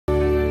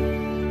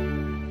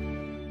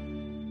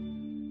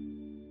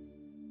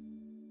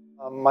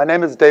My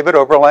name is David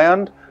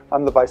Overland.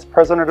 I'm the Vice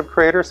President of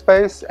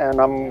Creatorspace,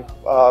 and I'm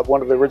one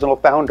of the original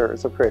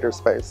founders of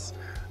Creatorspace.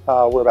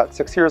 We're about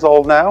 6 years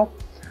old now.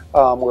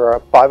 We're a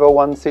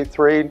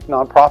 501c3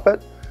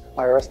 nonprofit,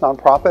 IRS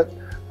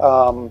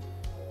nonprofit.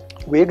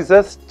 We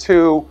exist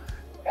to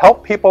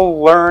help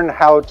people learn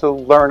how to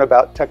learn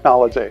about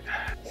technology.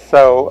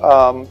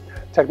 So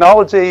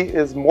technology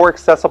is more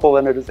accessible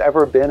than it has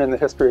ever been in the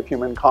history of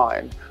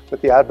humankind,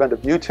 with the advent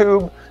of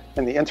YouTube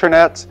and the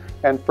internet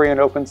and free and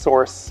open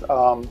source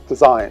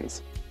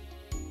designs.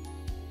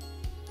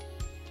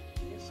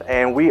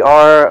 And we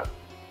are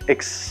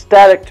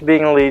ecstatic to be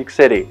in League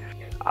City.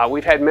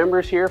 We've had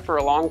members here for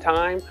a long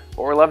time,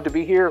 but we love to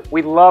be here.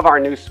 We love our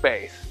new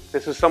space.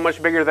 This is so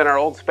much bigger than our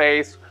old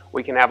space.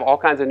 We can have all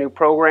kinds of new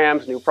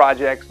programs, new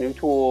projects, new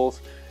tools,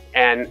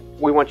 and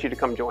we want you to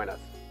come join us.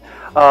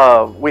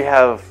 We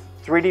have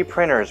 3D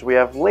printers, we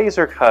have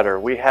laser cutter,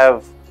 we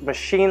have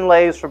machine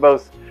lathes for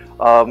both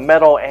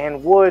metal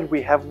and wood,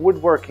 we have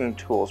woodworking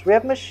tools, we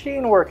have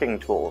machine working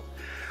tools,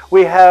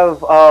 we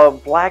have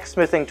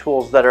blacksmithing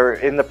tools that are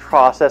in the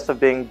process of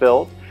being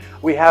built.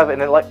 We have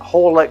a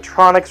whole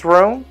electronics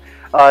room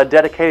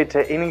dedicated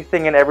to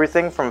anything and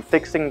everything from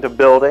fixing to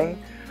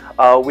building.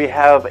 We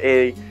have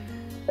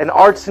an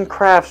arts and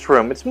crafts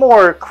room. It's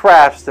more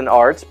crafts than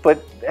arts,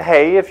 but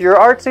hey, if you're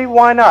artsy,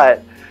 why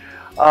not?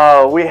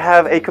 We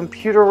have a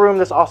computer room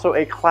that's also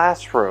a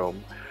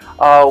classroom.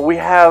 We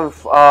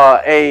have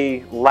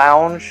a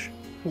lounge,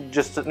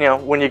 just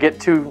when you get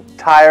too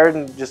tired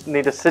and just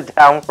need to sit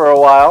down for a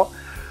while.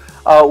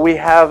 We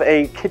have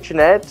a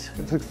kitchenette.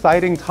 It's an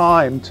exciting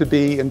time to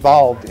be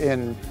involved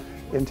in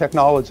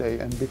technology,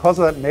 and because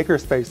of that,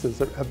 makerspaces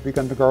have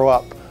begun to grow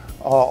up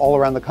all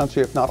around the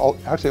country, if not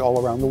actually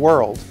all around the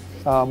world.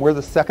 We're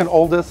the second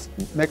oldest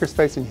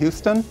makerspace in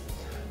Houston.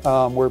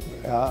 We're,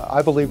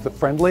 I believe, the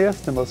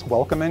friendliest and most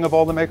welcoming of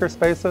all the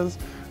makerspaces.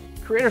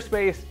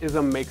 Creatorspace is a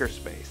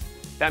makerspace.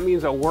 That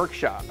means a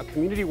workshop, a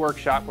community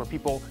workshop where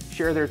people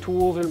share their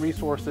tools and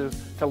resources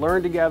to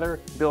learn together,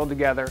 build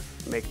together,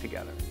 make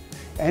together.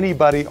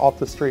 Anybody off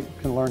the street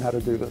can learn how to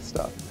do this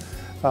stuff.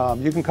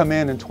 You can come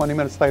in and 20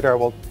 minutes later,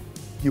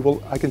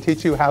 I can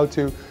teach you how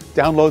to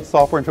download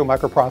software into a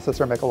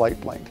microprocessor and make a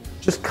light blink.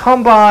 Just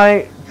come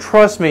by,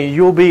 trust me,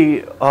 you'll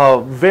be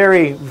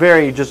very,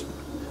 very just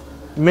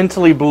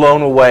mentally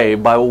blown away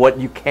by what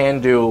you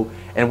can do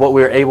and what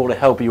we're able to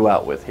help you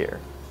out with here.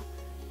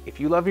 If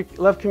you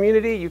love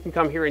community, you can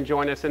come here and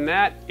join us in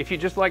that. If you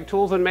just like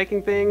tools and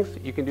making things,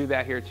 you can do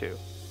that here too.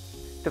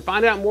 To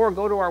find out more,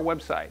 go to our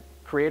website,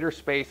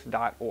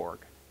 creatorspace.org.